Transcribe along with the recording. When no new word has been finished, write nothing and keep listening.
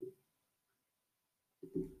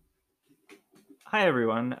Hi,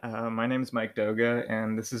 everyone. My name is Mike Doga,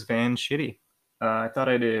 and this is Van Shitty. I thought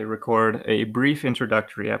I'd record a brief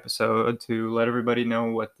introductory episode to let everybody know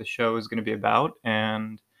what the show is going to be about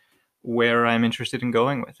and where I'm interested in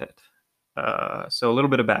going with it. So, a little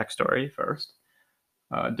bit of backstory first.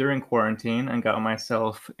 During quarantine, I got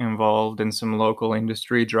myself involved in some local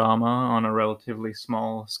industry drama on a relatively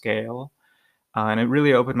small scale. And it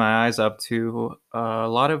really opened my eyes up to a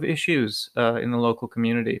lot of issues in the local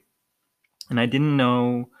community, and I didn't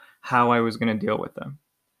know how I was going to deal with them.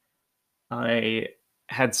 I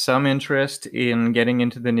had some interest in getting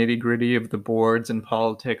into the nitty gritty of the boards and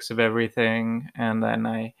politics of everything, and then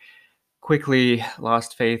I quickly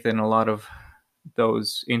lost faith in a lot of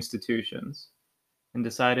those institutions and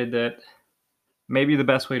decided that maybe the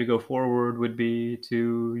best way to go forward would be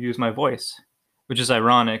to use my voice, which is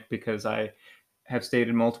ironic because I have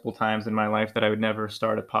stated multiple times in my life that I would never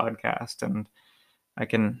start a podcast, and I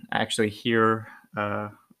can actually hear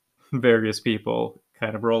various people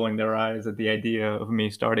kind of rolling their eyes at the idea of me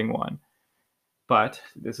starting one. But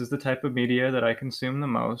this is the type of media that I consume the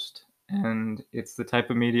most, and it's the type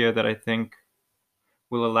of media that I think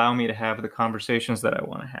will allow me to have the conversations that I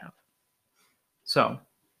want to have. So,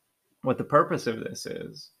 what the purpose of this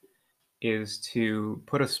is to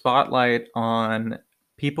put a spotlight on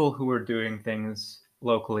people who are doing things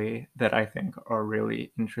locally that I think are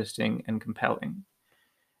really interesting and compelling,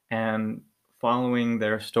 and following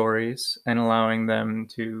their stories and allowing them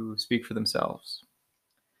to speak for themselves.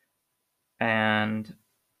 And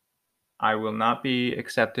I will not be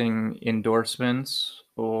accepting endorsements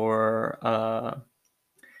or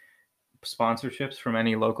sponsorships from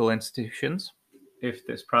any local institutions. If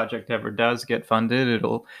this project ever does get funded,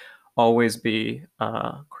 it'll always be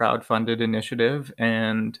a crowd-funded initiative,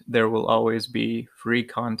 and there will always be free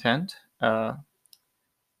content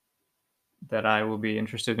that I will be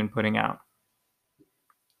interested in putting out.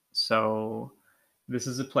 So this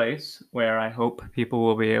is a place where I hope people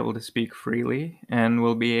will be able to speak freely and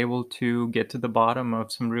will be able to get to the bottom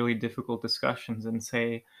of some really difficult discussions and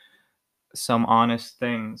say some honest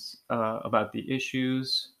things about the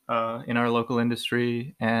issues in our local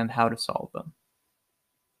industry and how to solve them.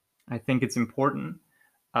 I think it's important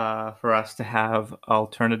for us to have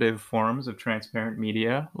alternative forms of transparent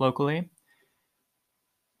media locally,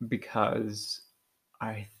 because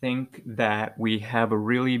I think that we have a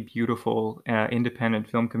really beautiful independent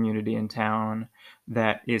film community in town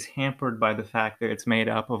that is hampered by the fact that it's made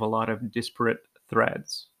up of a lot of disparate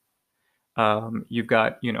threads. You've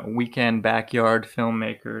got, weekend backyard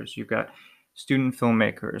filmmakers, you've got student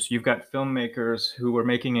filmmakers, you've got filmmakers who are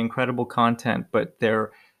making incredible content, but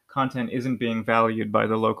their content isn't being valued by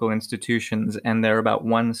the local institutions, and they're about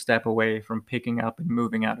one step away from picking up and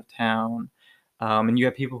moving out of town. And you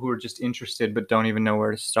have people who are just interested but don't even know where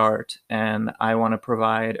to start. And I want to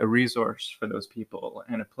provide a resource for those people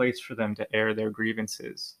and a place for them to air their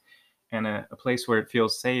grievances, and a place where it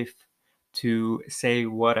feels safe to say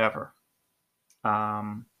whatever.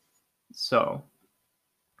 Um, so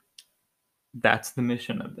that's the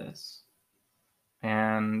mission of this.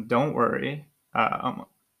 And don't worry,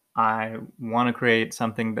 I want to create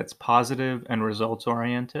something that's positive and results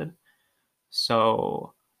oriented.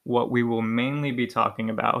 So, what we will mainly be talking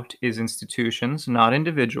about is institutions, not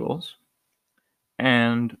individuals.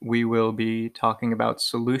 And we will be talking about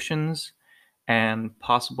solutions and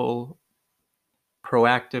possible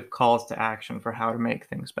proactive calls to action for how to make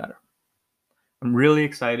things better. I'm really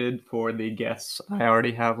excited for the guests I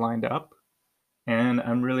already have lined up, and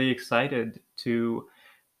I'm really excited to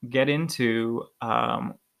get into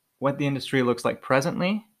what the industry looks like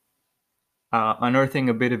presently, unearthing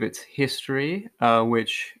a bit of its history,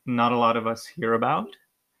 which not a lot of us hear about,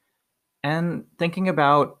 and thinking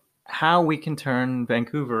about how we can turn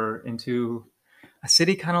Vancouver into a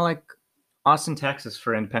city kind of like Austin, Texas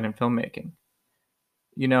for independent filmmaking.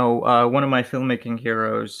 One of my filmmaking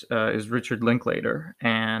heroes is Richard Linklater,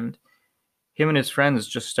 and him and his friends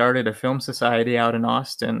just started a film society out in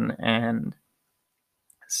Austin. And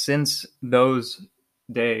since those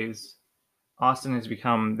days, Austin has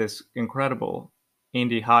become this incredible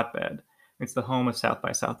indie hotbed. It's the home of South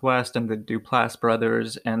by Southwest and the Duplass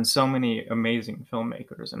brothers and so many amazing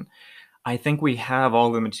filmmakers. And I think we have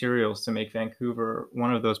all the materials to make Vancouver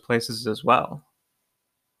one of those places as well.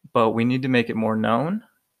 But we need to make it more known,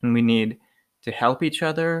 and we need to help each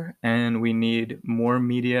other, and we need more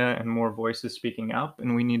media and more voices speaking up,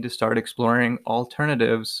 and we need to start exploring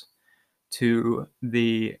alternatives to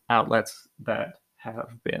the outlets that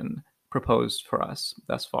have been proposed for us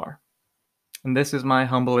thus far. And this is my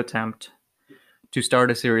humble attempt to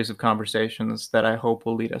start a series of conversations that I hope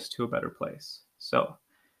will lead us to a better place. So,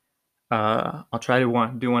 I'll try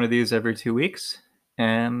to do one of these every 2 weeks,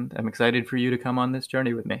 and I'm excited for you to come on this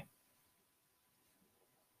journey with me.